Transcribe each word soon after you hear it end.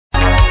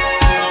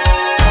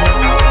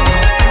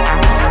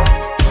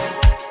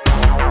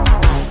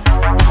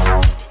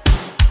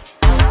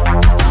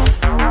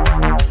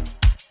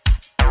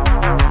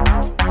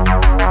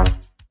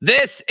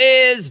This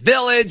is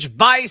Village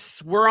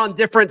Vice. We're on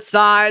different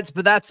sides,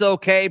 but that's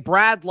okay.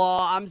 Brad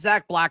Law, I'm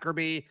Zach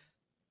Blackerby.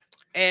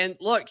 And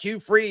look, Hugh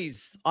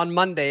Freeze on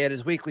Monday at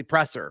his weekly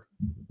presser.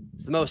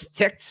 It's the most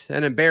ticked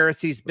and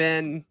embarrassed he's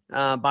been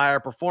by our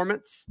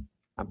performance.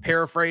 I'm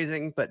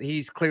paraphrasing, but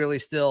he's clearly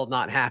still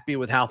not happy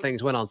with how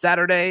things went on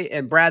Saturday.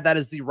 And Brad, that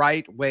is the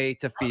right way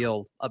to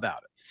feel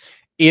about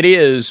it. It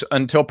is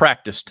until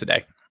practice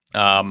today.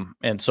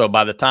 And so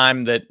by the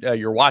time that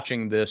you're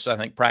watching this, I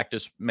think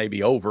practice may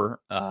be over,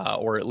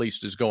 or at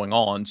least is going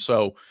on.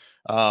 So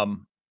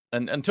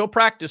and until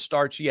practice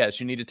starts, yes,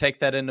 you need to take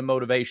that into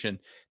motivation.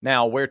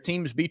 Now, where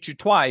teams beat you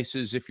twice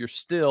is if you're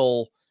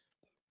still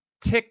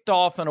ticked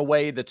off in a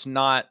way that's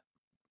not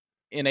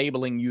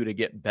enabling you to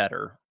get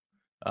better.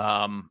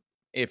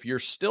 If you're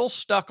still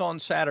stuck on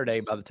Saturday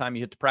by the time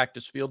you hit the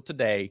practice field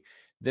today,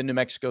 then New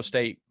Mexico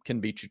State can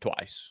beat you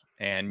twice,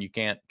 and you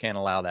can't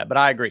allow that. But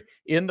I agree.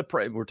 We're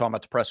talking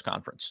about the press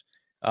conference.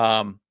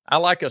 I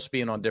like us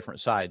being on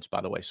different sides,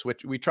 by the way.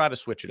 We try to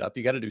switch it up.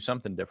 You got to do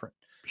something different.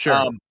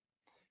 Sure.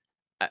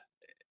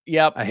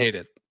 Yep. I hate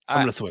it. I'm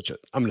going to switch it.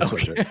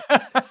 Switch it.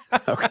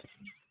 Okay.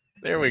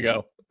 There we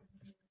go.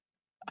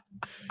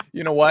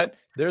 You know what?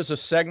 There's a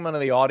segment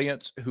of the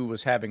audience who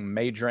was having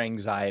major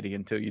anxiety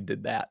until you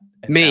did that.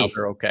 And Me. Now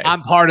they're okay.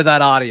 I'm part of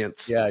that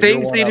audience. Yeah,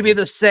 things need to be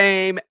the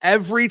same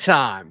every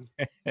time.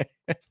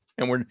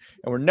 and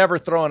we're never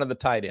throwing to the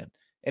tight end.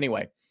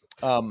 Anyway,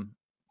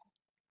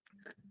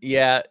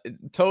 yeah,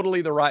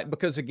 totally the right,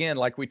 because again,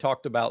 like we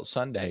talked about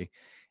Sunday,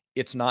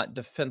 it's not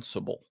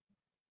defensible.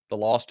 The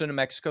loss to New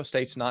Mexico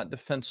State's not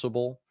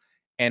defensible.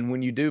 And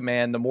when you do,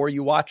 man, the more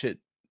you watch it,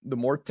 the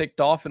more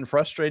ticked off and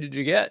frustrated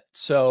you get.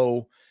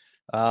 So,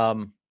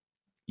 another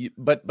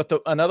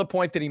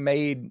point that he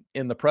made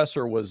in the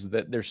presser was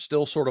that there's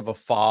still sort of a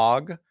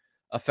fog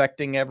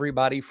affecting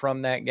everybody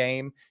from that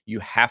game. You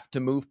have to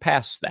move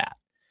past that.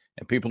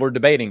 And people are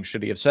debating,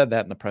 should he have said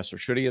that in the presser?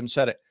 Should he have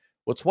said it?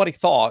 Well, it's what he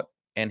thought,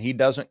 and he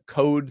doesn't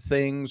code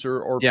things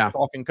or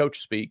talk in coach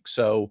speak.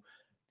 So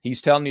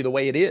he's telling you the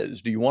way it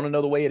is. Do you want to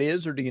know the way it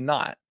is, or do you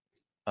not?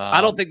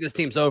 I don't think this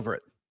team's over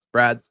it,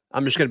 Brad.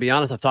 I'm just going to be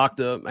honest. I've talked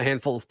to a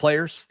handful of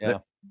players. Yeah.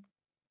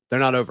 They're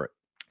not over it.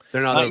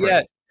 They're not over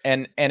yet.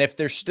 it. And if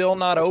they're still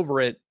not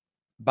over it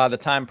by the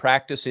time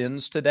practice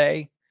ends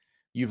today,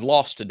 you've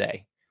lost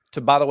today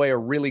to, by the way, a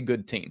really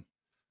good team.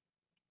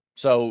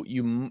 So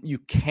you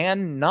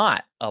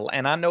cannot,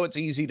 and I know it's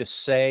easy to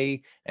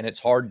say and it's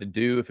hard to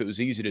do. If it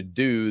was easy to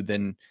do,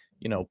 then,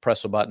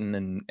 press a button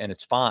and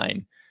it's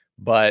fine.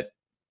 But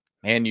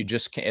man, you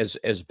just can't,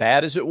 as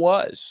bad as it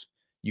was,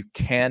 you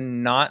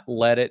cannot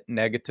let it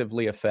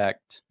negatively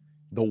affect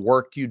the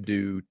work you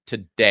do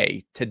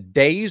today.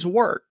 Today's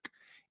work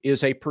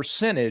is a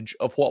percentage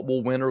of what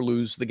will win or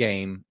lose the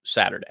game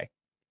Saturday,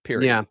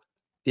 period.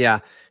 Yeah.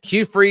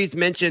 Hugh Freeze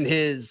mentioned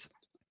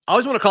I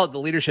always want to call it the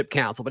leadership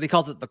council, but he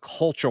calls it the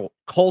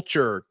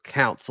culture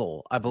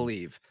council, I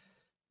believe.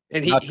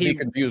 And Not to be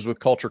confused with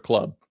culture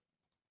club.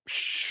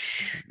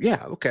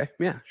 Yeah. Okay.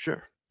 Yeah,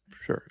 sure.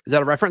 Is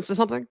that a reference to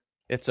something?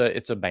 It's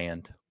a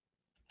band.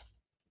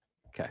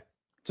 Okay.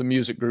 It's a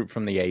music group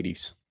from the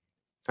 80s.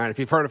 All right. If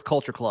you've heard of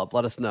Culture Club,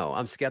 let us know.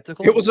 I'm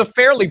skeptical. It was a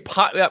fairly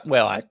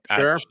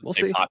we'll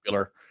see.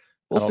 Popular.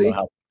 We'll see.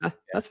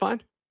 That's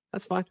fine.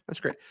 That's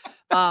great.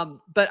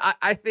 But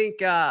I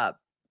think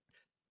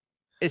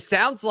it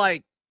sounds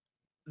like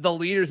the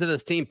leaders of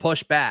this team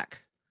push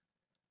back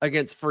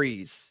against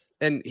Freeze,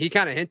 and he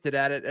kind of hinted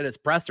at it at his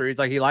presser. He's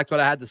like, he liked what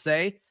I had to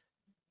say.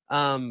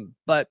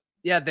 But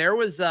yeah, there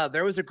was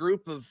a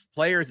group of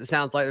players. It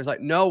sounds like there's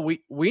like, no,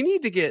 we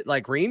need to get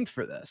like reamed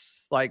for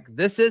this. Like,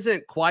 this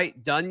isn't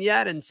quite done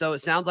yet. And so it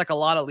sounds like a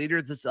lot of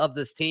leaders of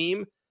this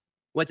team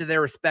went to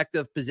their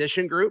respective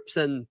position groups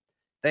and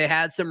they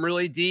had some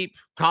really deep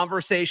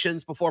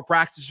conversations before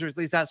practice, or at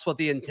least that's what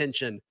the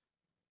intention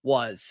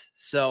was.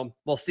 So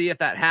we'll see if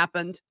that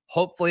happened.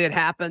 Hopefully it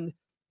happened.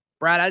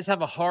 Brad, I just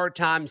have a hard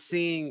time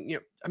seeing,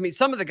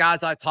 some of the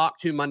guys I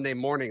talked to Monday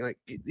morning, like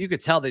you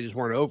could tell they just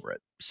weren't over it.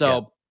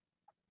 So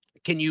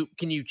can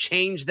you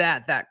change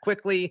that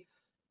quickly?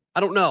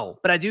 I don't know,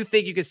 but I do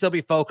think you can still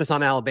be focused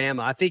on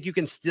Alabama. I think you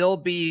can still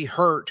be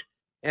hurt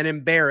and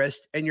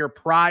embarrassed and your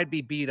pride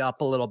be beat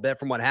up a little bit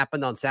from what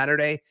happened on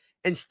Saturday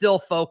and still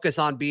focus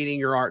on beating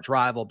your arch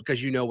rival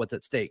because you know what's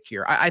at stake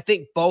here. I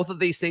think both of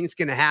these things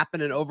can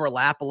happen and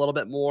overlap a little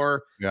bit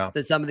more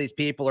than some of these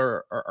people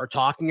are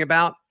talking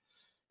about.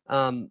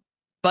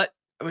 But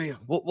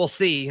we'll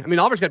see.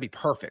 Auburn's got to be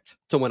perfect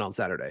to win on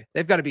Saturday.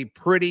 They've got to be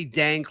pretty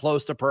dang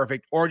close to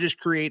perfect, or just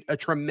create a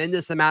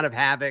tremendous amount of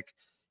havoc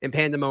and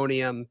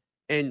pandemonium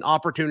and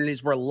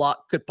opportunities where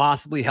luck could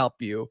possibly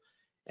help you.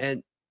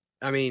 And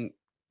I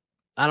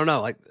don't know.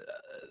 Like,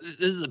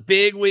 this is a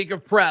big week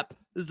of prep.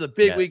 This is a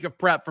big week of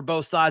prep for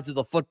both sides of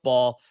the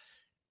football.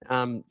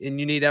 And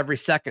you need every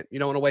second. You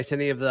don't want to waste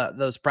any of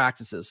those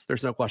practices.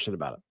 There's no question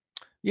about it.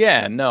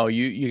 Yeah, no,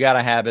 you got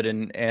to have it.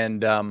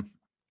 And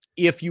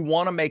if you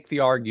want to make the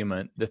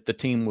argument that the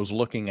team was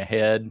looking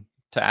ahead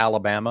to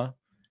Alabama,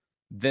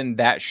 then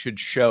that should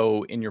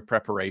show in your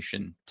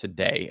preparation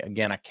today.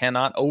 Again, I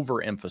cannot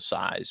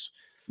overemphasize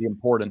the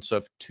importance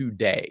of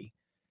today.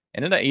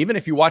 And even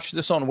if you watch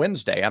this on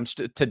Wednesday,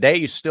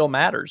 today still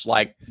matters.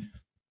 Like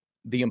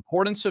the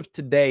importance of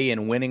today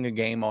in winning a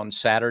game on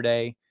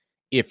Saturday.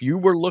 If you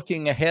were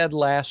looking ahead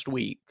last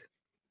week,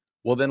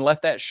 well, then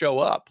let that show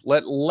up.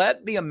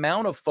 Let the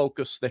amount of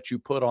focus that you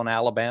put on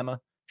Alabama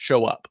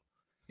show up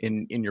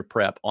in your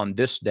prep on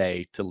this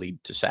day to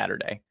lead to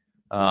Saturday.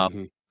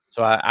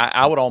 So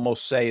I would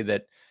almost say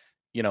that,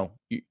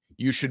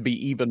 you should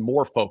be even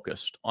more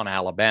focused on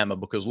Alabama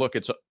because look,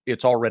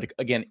 it's already,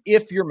 again,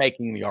 if you're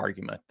making the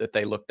argument that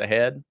they looked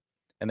ahead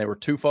and they were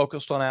too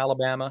focused on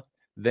Alabama,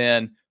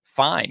 then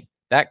fine,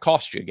 that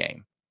cost you a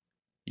game.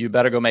 You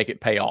better go make it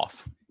pay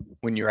off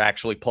when you're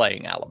actually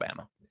playing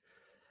Alabama.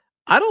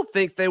 I don't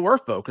think they were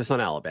focused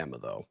on Alabama,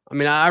 though. I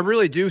mean, I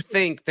really do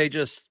think they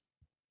just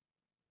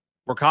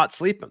were caught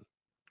sleeping.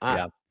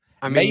 Yeah.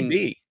 I mean,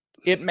 maybe.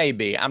 It may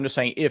be. I'm just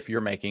saying if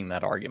you're making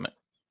that argument.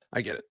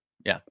 I get it.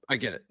 Yeah. I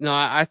get it. No,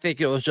 I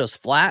think it was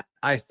just flat.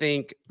 I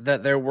think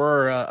that there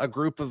were a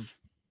group of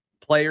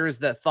players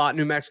that thought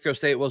New Mexico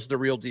State was the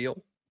real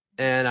deal.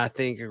 And I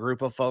think a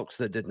group of folks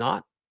that did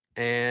not.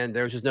 And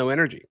there was just no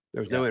energy.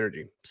 There was no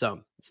energy. So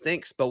it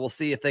stinks, but we'll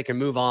see if they can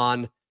move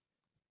on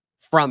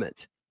from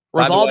it.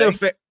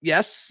 Rivaldo,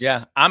 yes.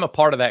 Yeah, I'm a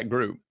part of that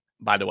group,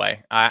 by the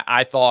way.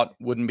 I thought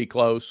wouldn't be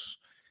close.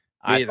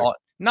 I thought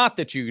not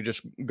that you could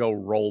just go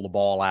roll the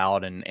ball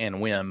out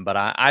and win, but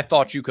I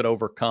thought you could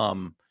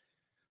overcome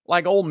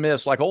like Ole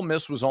Miss. Like Ole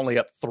Miss was only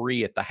up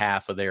 3 at the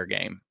half of their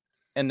game.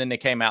 And then they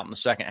came out in the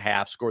second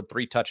half, scored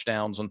 3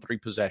 touchdowns on 3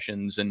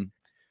 possessions, and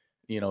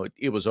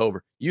it was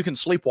over. You can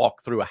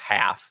sleepwalk through a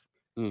half.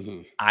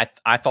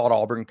 I thought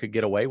Auburn could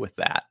get away with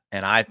that.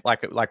 And I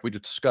like we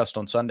discussed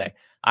on Sunday,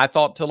 I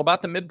thought till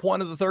about the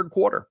midpoint of the third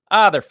quarter,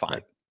 they're fine.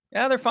 Right.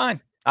 Yeah, they're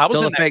fine. I was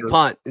until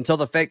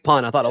the fake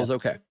punt. I thought it was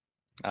okay.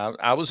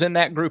 I was in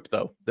that group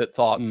though that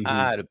thought,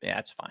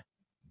 it's fine.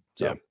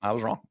 So I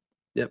was wrong.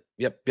 Yep.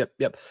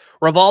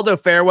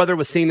 Rivaldo Fairweather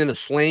was seen in a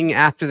sling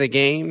after the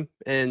game,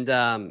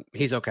 and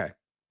he's okay.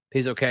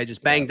 He's okay,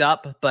 just banged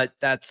up, but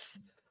that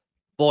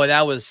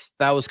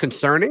was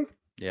concerning.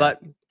 Yeah.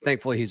 But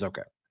thankfully he's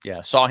okay.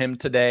 Yeah, saw him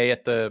today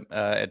at the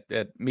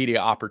at media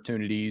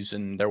opportunities,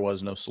 and there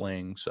was no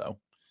sling. So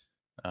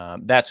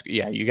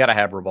you got to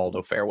have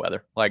Rivaldo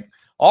Fairweather. Like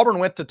Auburn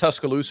went to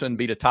Tuscaloosa and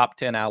beat a top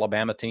 10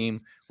 Alabama team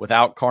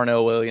without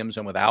Carnell Williams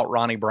and without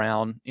Ronnie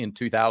Brown in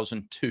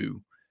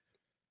 2002.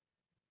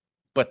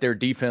 But their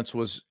defense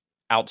was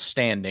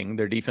outstanding.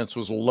 Their defense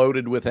was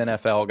loaded with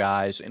NFL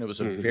guys, and it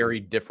was a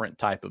very different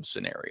type of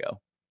scenario.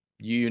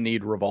 You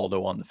need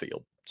Rivaldo on the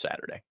field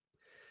Saturday.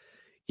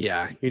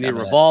 Yeah, you need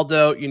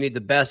Rivaldo. You need the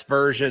best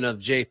version of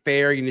Jay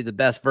Fair. You need the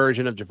best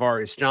version of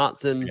Javarius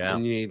Johnson. Yeah.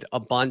 And you need a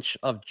bunch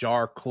of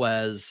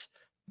Jarquez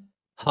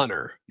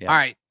Hunter. Yeah. All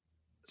right.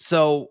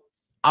 So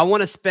I want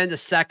to spend a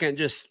second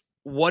just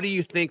what do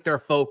you think they're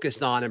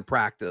focused on in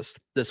practice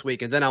this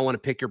week? And then I want to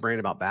pick your brain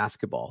about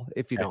basketball,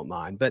 if you don't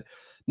mind. But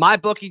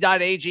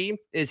mybookie.ag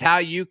is how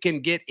you can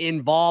get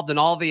involved in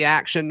all the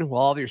action,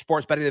 all of your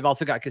sports betting. They've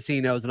also got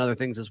casinos and other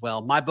things as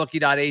well.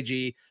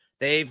 Mybookie.ag.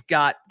 They've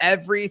got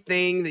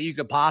everything that you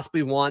could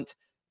possibly want,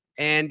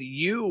 and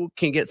you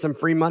can get some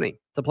free money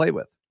to play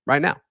with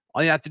right now.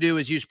 All you have to do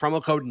is use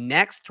promo code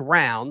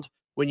NEXTROUND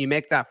when you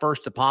make that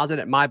first deposit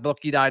at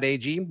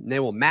mybookie.ag, and they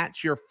will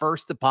match your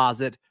first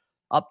deposit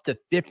up to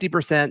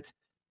 50%,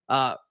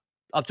 up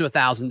to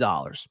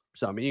 $1,000.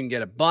 So, I mean, you can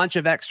get a bunch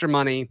of extra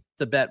money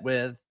to bet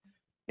with,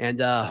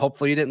 and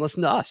hopefully you didn't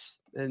listen to us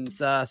and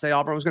say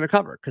Auburn was going to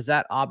cover, because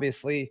that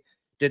obviously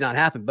did not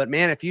happen. But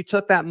man, if you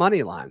took that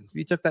money line, if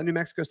you took that New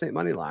Mexico State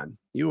money line,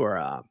 you're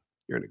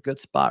in a good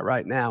spot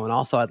right now. And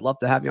also, I'd love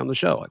to have you on the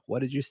show. Like,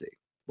 what did you see?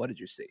 What did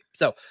you see?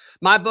 So,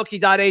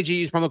 mybookie.ag,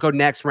 use promo code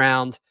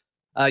NEXTROUND.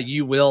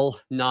 You will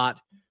not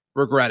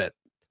regret it.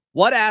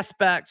 What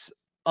aspects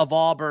of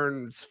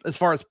Auburn's, as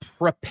far as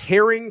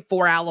preparing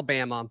for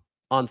Alabama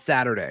on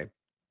Saturday,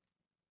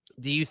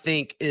 do you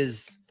think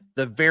is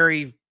the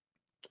very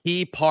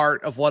key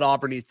part of what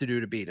Auburn needs to do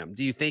to beat them?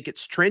 Do you think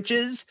it's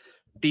trenches?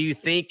 Do you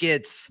think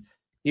it's,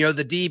 the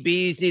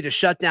DBs need to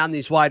shut down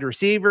these wide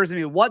receivers? I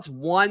mean, what's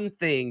one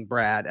thing,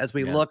 Brad, as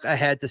we look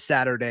ahead to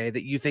Saturday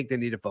that you think they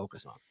need to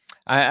focus on?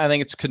 I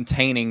think it's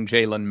containing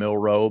Jalen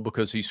Milroe,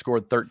 because he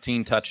scored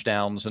 13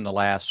 touchdowns in the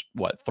last,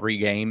 3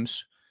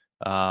 games.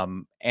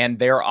 And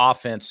their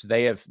offense,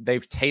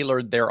 they've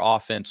tailored their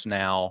offense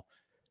now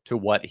to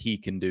what he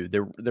can do.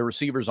 The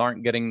receivers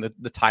aren't getting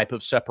the type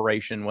of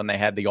separation when they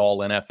had the all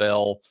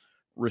NFL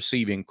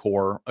receiving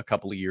core a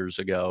couple of years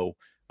ago.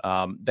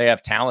 They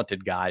have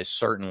talented guys,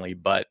 certainly,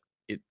 but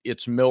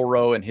it's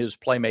Milroe and his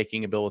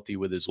playmaking ability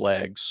with his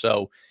legs.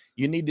 So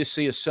you need to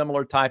see a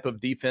similar type of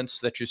defense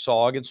that you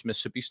saw against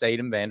Mississippi State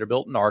and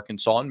Vanderbilt and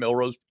Arkansas. And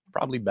Milroe's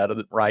probably better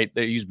than, right?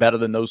 He's better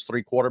than those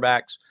 3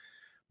 quarterbacks.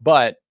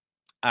 But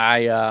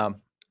I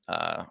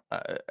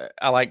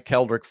like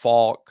Keldrick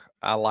Falk.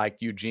 I like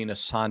Eugene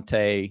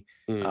Asante.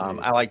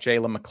 I like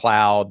Jalen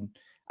McLeod.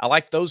 I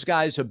like those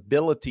guys'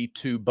 ability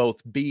to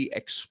both be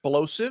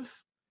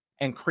explosive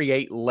and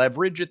create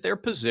leverage at their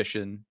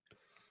position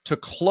to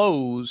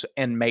close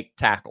and make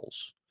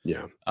tackles.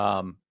 Yeah.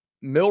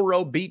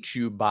 Milroe beats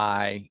you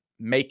by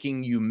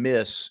making you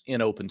miss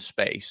in open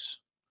space.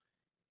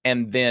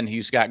 And then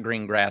he's got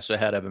green grass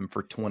ahead of him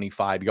for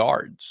 25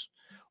 yards.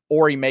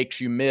 Or he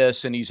makes you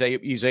miss and he's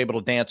able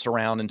to dance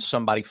around and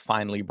somebody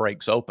finally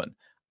breaks open.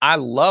 I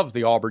love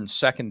the Auburn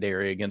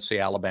secondary against the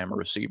Alabama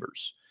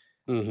receivers.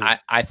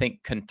 I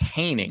think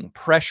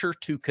pressure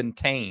to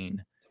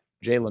contain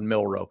Jalen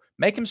Milroe,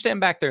 make him stand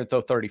back there and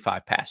throw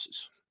 35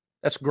 passes.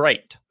 That's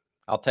great.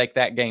 I'll take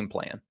that game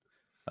plan.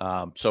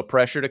 So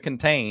pressure to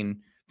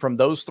contain from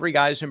those three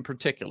guys in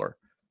particular,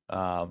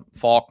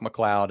 Falk,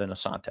 McLeod, and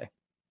Asante.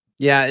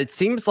 Yeah, it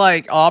seems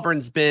like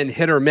Auburn's been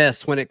hit or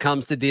miss when it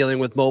comes to dealing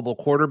with mobile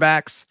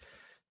quarterbacks.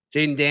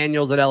 Jaden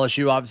Daniels at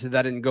LSU, obviously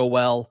that didn't go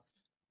well.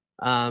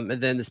 And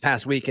then this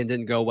past weekend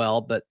didn't go well.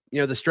 But,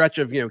 the stretch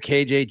of,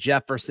 KJ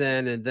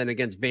Jefferson and then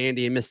against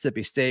Vandy and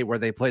Mississippi State where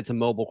they played some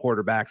mobile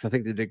quarterbacks, I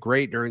think they did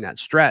great during that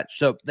stretch.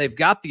 So they've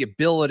got the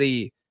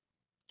ability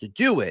to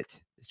do it.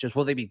 It's just,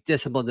 will they be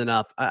disciplined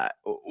enough?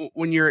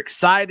 When you're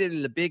excited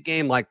in a big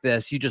game like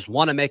this, you just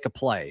want to make a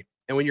play.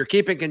 And when you're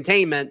keeping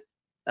containment,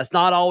 that's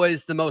not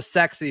always the most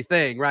sexy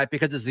thing, right?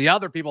 Because it's the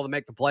other people that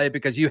make the play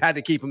because you had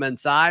to keep them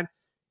inside.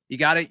 You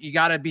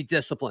gotta be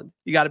disciplined.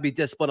 You got to be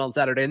disciplined on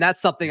Saturday. And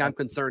that's something I'm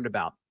concerned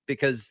about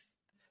because,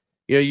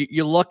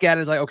 you look at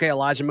it as like, okay,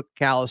 Elijah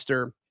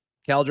McAllister,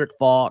 Keldrick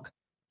Falk,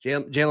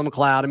 Jalen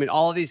McLeod. I mean,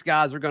 all of these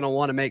guys are going to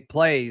want to make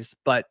plays,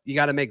 but you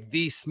got to make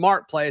these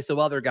smart plays so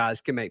other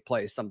guys can make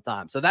plays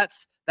sometimes. So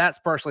that's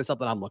personally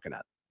something I'm looking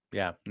at.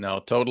 Yeah, no,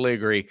 totally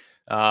agree.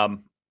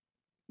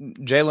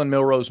 Jalen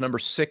Milroe's number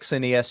 6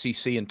 in the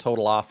SEC in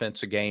total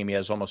offense a game. He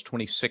has almost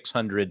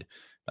 2,600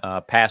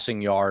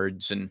 passing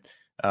yards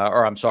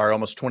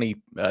almost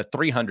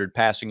 2,300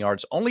 passing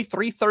yards, only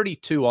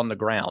 332 on the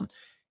ground.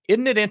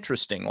 Isn't it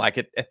interesting? Like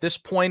at this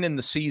point in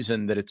the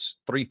season that it's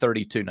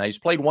 332. Now he's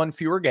played one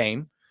fewer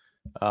game,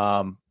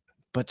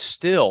 but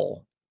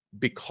still,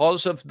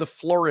 because of the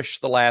flourish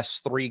the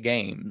last 3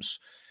 games,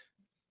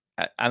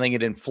 I think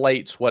it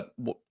inflates what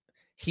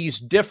he's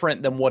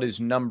different than what his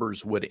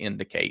numbers would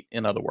indicate.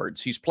 In other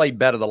words, he's played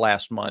better the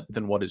last month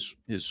than what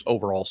his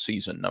overall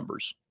season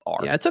numbers are.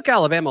 Yeah, it took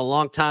Alabama a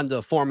long time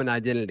to form an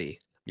identity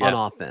on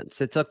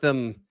offense. It took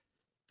them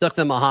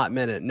a hot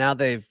minute. Now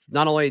they've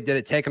not only did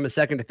it take them a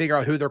second to figure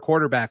out who their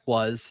quarterback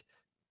was,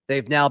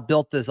 they've now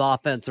built this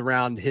offense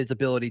around his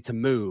ability to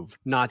move,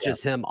 not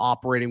just him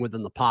operating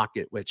within the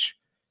pocket, which,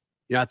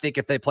 I think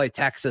if they play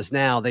Texas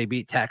now, they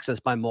beat Texas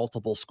by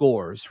multiple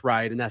scores,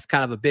 right? And that's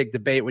kind of a big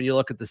debate when you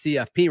look at the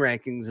CFP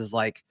rankings is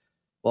like,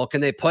 well,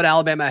 can they put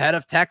Alabama ahead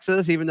of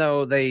Texas, even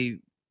though they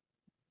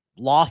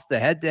lost the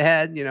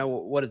head-to-head?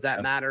 What does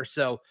that matter?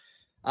 So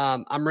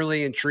I'm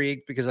really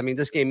intrigued because,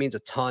 this game means a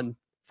ton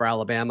for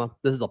Alabama.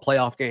 This is a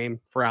playoff game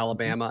for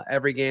Alabama.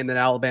 Every game that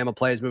Alabama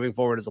plays moving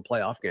forward is a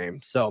playoff game.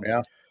 So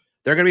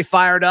they're going to be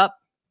fired up.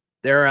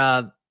 They're,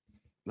 I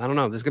don't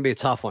know. This is going to be a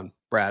tough one,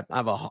 Brad. I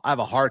have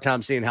a hard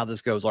time seeing how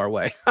this goes our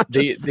way. I'm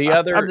just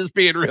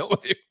being real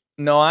with you.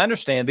 No, I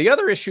understand. The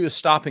other issue is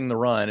stopping the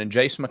run, and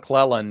Jace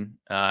McClellan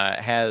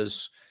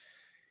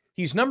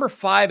he's number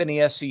 5 in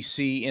the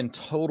SEC in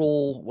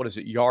total,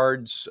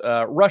 yards,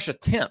 rush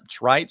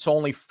attempts, right? So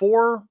only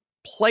 4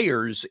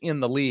 players in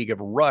the league have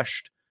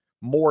rushed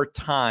more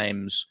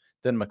times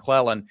than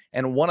McClellan,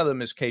 and one of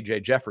them is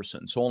KJ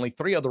Jefferson. So only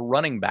 3 other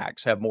running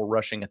backs have more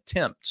rushing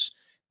attempts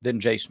than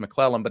Jace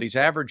McClellan, but he's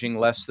averaging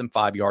less than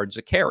 5 yards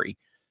a carry.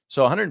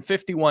 So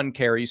 151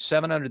 carries,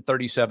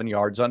 737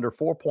 yards, under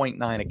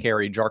 4.9 a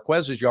carry.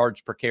 Jarquez's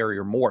yards per carry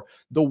or more.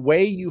 The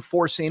way you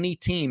force any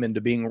team into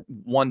being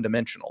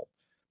one-dimensional,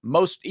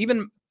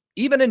 even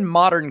in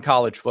modern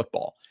college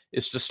football,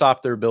 is to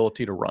stop their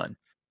ability to run.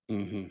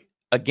 Mm-hmm.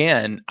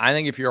 Again, I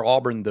think if you're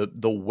Auburn,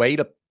 the way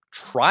to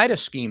try to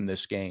scheme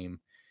this game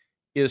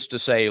is to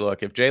say,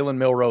 look, if Jalen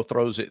Milroe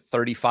throws it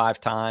 35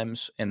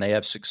 times and they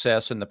have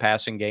success in the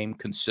passing game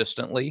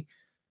consistently,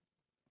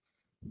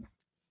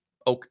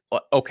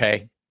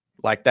 okay,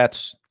 like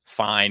that's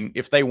fine.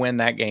 If they win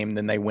that game,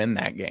 then they win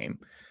that game.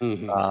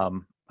 Mm-hmm.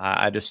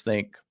 I just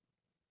think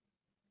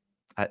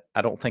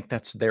I don't think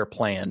that's their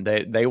plan.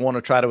 They want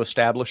to try to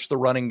establish the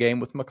running game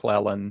with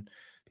McClellan,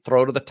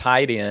 throw to the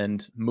tight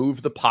end,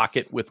 move the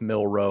pocket with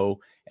Milroe,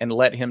 and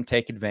let him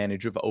take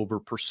advantage of over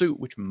pursuit,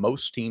 which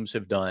most teams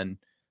have done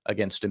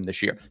against him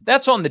this year.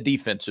 That's on the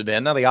defensive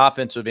end. Now, the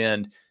offensive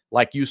end,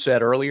 like you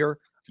said earlier,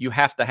 you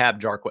have to have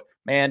Jarquez.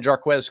 Man,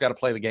 Jarquez got to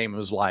play the game of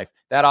his life.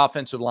 That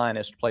offensive line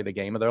has to play the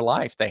game of their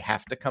life. They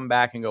have to come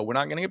back and go, we're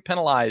not going to get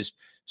penalized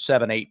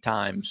 7-8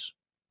 times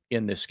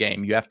in this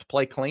game. You have to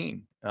play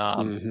clean.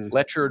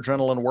 Let your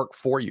adrenaline work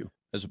for you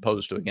as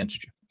opposed to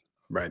against you.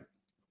 Right.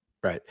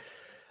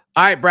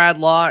 All right, Brad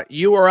Law,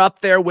 you were up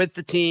there with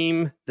the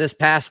team this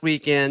past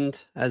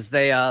weekend as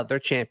they're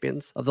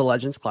champions of the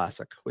Legends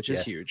Classic, which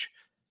is huge.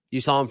 You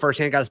saw them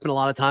firsthand, got to spend a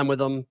lot of time with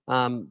them.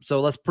 So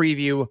let's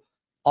preview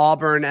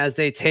Auburn as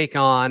they take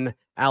on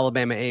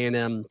Alabama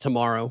A&M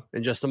tomorrow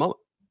in just a moment.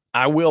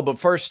 I will, but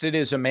first it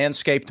is a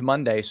Manscaped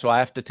Monday, so I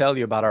have to tell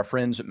you about our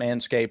friends at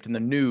Manscaped and the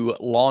new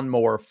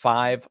Lawnmower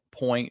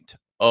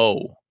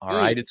 5.0. All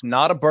right. It's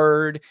not a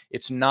bird.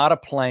 It's not a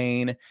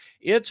plane.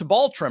 It's a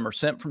ball trimmer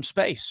sent from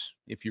space,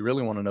 if you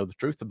really want to know the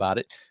truth about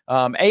it.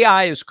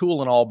 AI is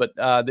cool and all, but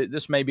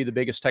this may be the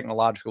biggest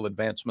technological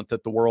advancement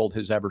that the world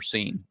has ever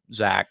seen,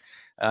 Zach.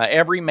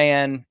 Every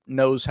man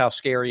knows how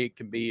scary it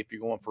can be if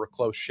you're going for a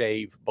close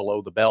shave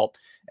below the belt.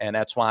 And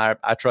that's why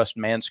I trust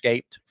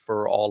Manscaped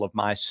for all of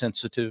my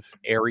sensitive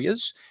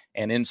areas.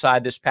 And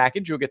inside this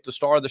package, you'll get the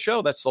star of the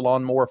show. That's the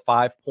Lawnmower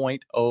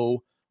 5.0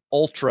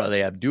 Ultra.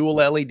 They have dual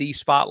LED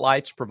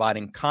spotlights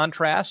providing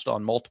contrast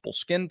on multiple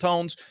skin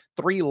tones,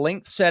 3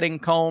 length setting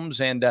combs,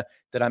 and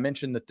did I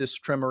mention that this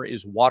trimmer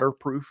is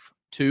waterproof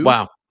too?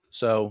 Wow.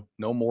 So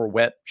no more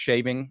wet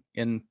shaving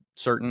in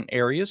certain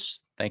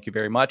areas. Thank you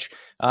very much.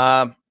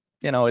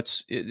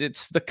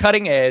 It's the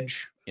cutting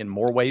edge in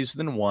more ways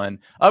than one.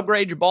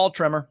 Upgrade your ball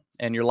trimmer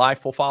and your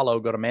life will follow.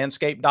 Go to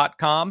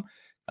manscaped.com.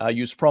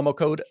 Use promo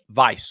code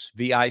VICE,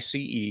 VICE.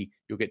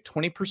 You'll get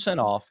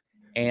 20% off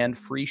and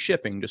free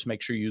shipping. Just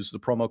make sure you use the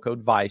promo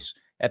code VICE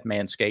at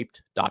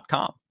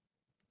manscaped.com.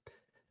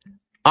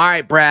 All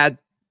right, Brad.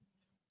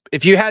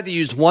 If you had to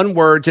use one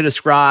word to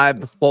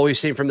describe what we've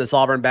seen from this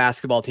Auburn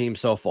basketball team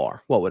so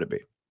far, what would it be?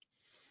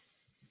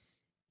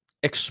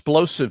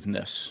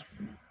 Explosiveness.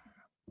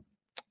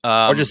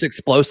 Or just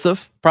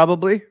explosive,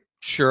 probably?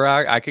 Sure,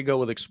 I could go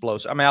with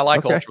explosive. I mean, I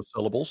like ultra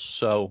syllables,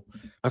 so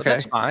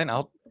that's fine.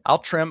 I'll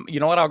trim. You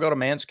know what? I'll go to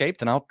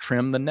Manscaped and I'll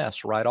trim the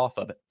nest right off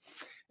of it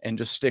and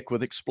just stick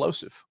with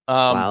explosive.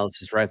 Wow,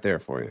 this is right there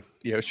for you.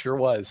 Yeah, it sure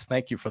was.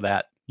 Thank you for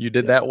that. You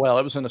did that well.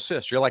 It was an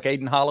assist. You're like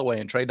Aiden Holloway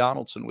and Trey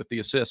Donaldson with the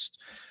assists.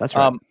 That's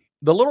right.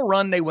 The little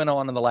run they went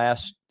on in the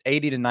last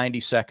 80 to 90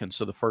 seconds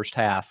of the first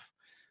half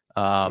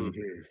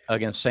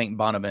against St.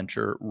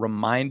 Bonaventure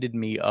reminded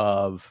me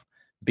of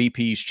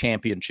BP's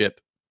championship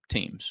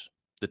teams,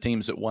 the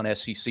teams that won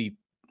SEC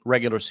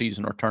regular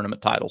season or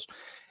tournament titles.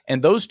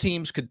 And those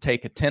teams could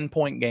take a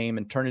 10-point game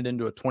and turn it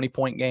into a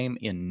 20-point game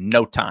in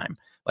no time.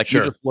 Like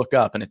you just look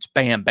up and it's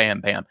bam,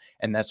 bam, bam.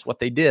 And that's what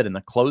they did in the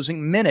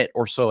closing minute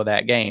or so of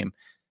that game.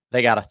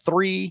 They got a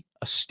 3,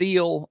 a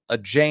steal, a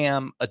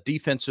jam, a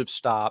defensive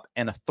stop,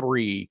 and a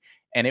 3.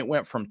 And it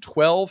went from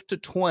 12 to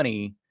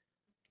 20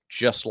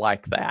 just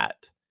like that.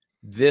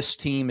 This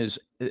team has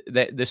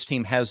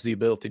the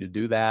ability to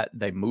do that.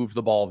 They move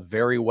the ball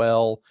very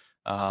well.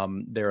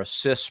 Their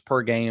assists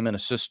per game and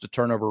assist to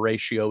turnover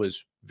ratio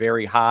is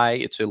very high.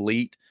 It's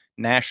elite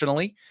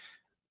nationally.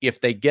 If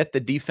they get the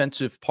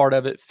defensive part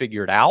of it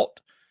figured out,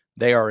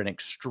 they are an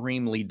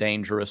extremely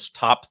dangerous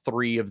top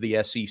 3 of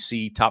the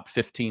SEC, top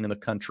 15 in the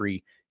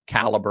country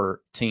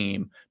caliber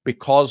team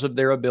because of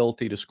their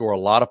ability to score a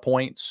lot of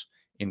points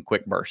in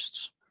quick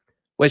bursts.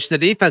 Which the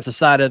defensive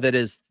side of it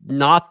is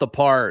not the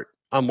part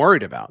I'm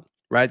worried about,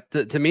 right?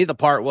 To me, the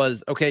part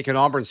was, okay, can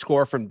Auburn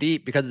score from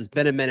deep? Because it's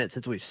been a minute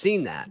since we've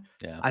seen that.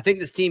 Yeah. I think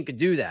this team could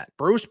do that.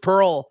 Bruce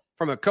Pearl,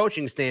 from a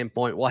coaching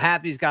standpoint, will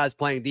have these guys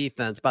playing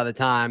defense by the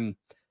time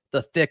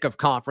the thick of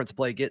conference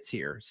play gets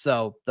here.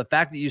 So the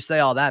fact that you say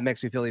all that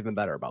makes me feel even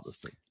better about this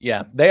team.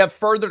 Yeah, they have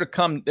further to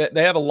come.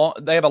 They have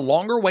a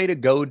longer way to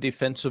go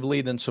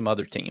defensively than some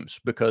other teams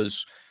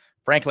because,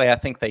 frankly, I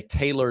think they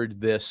tailored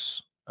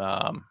this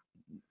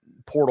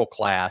portal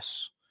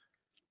class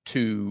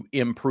to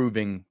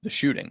improving the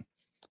shooting.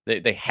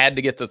 They had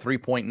to get the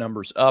 3-point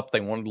numbers up.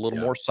 They wanted a little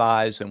more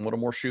size and a little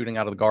more shooting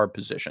out of the guard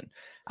position.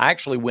 I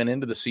actually went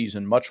into the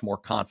season much more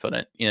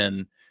confident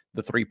in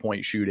the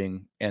 3-point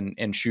shooting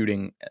and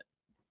shooting,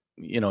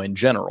 in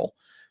general.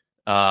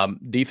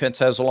 Defense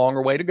has a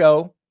longer way to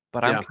go,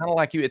 but I'm kind of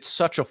like you. It's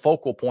such a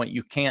focal point.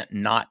 You can't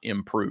not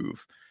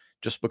improve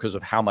just because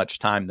of how much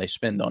time they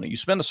spend on it. You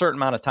spend a certain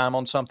amount of time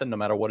on something, no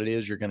matter what it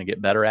is, you're going to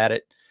get better at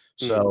it.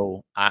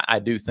 So I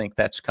do think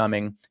that's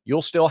coming.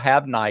 You'll still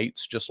have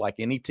nights, just like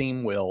any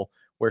team will,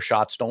 where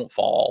shots don't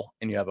fall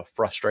and you have a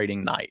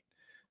frustrating night.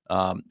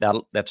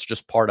 That's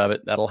just part of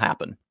it. That'll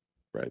happen.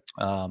 Right.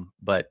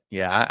 But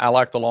yeah, I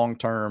like the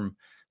long-term,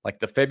 like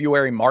the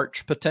February,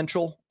 March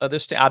potential of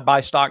this team. I'd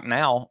buy stock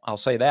now. I'll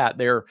say that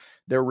they're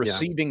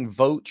receiving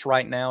votes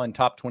right now in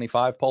top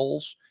 25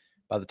 polls.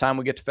 By the time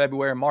we get to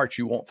February and March,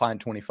 you won't find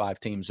 25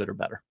 teams that are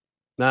better.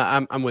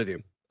 No, I'm with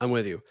you. I'm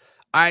with you.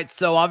 All right.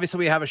 So obviously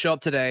we have a show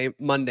up today,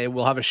 Monday.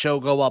 We'll have a show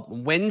go up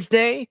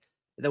Wednesday.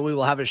 Then we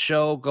will have a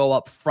show go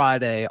up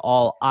Friday,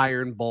 all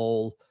Iron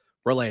Bowl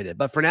related.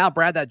 But for now,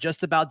 Brad, that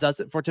just about does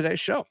it for today's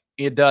show.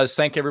 It does.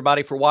 Thank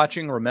everybody for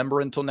watching.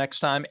 Remember, until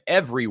next time,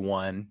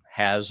 everyone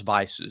has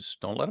vices.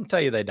 Don't let them tell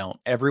you they don't.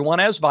 Everyone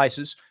has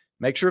vices.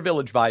 Make sure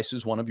Village Vice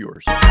is one of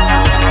yours.